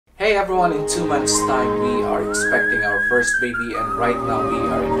Hey everyone, in 2 months time we are expecting our first baby, and right now we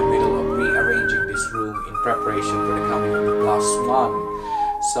are in the middle of rearranging this room in preparation for the coming of the plus one.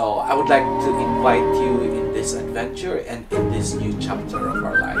 So I would like to invite you in this adventure and in this new chapter of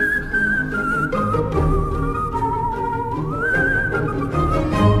our life.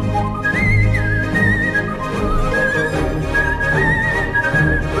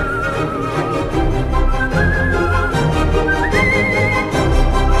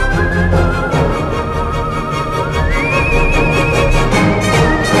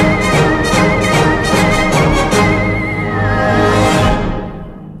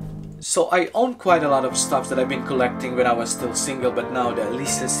 So I own quite a lot of stuff that I've been collecting when I was still single, but now that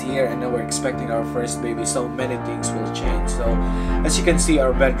Lisa's here and now we're expecting our first baby, so many things will change. So as you can see,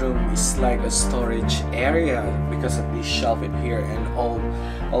 our bedroom is like a storage area because of this shelf in here and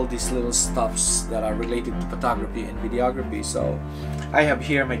all these little stuffs that are related to photography and videography. So I have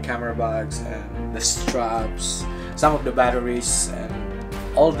here my camera bags and the straps, some of the batteries, and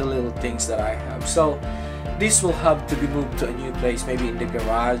all the little things that I have. So this will have to be moved to a new place, maybe in the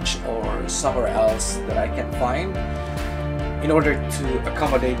garage or somewhere else that I can find, in order to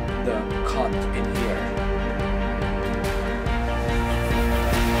accommodate the cot in here.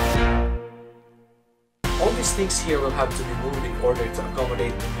 All these things here will have to be moved in order to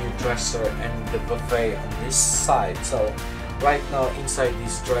accommodate the new dresser and the buffet on this side. So right now inside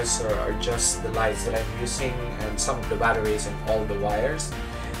this dresser are just the lights that I'm using and some of the batteries and all the wires.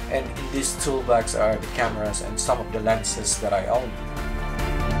 And in this toolbox are the cameras and some of the lenses that I own.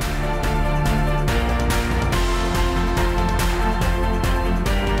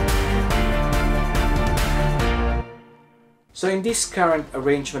 So in this current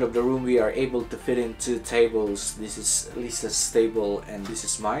arrangement of the room, we are able to fit in two tables. This is Lisa's table and this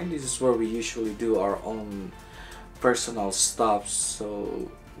is mine. This is where we usually do our own personal stuff. So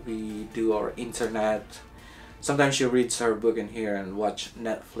we do our internet. Sometimes she reads her book in here and watch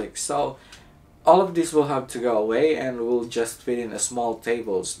Netflix. So all of this will have to go away and we'll just fit in a small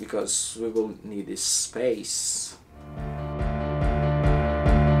tables because we will need this space.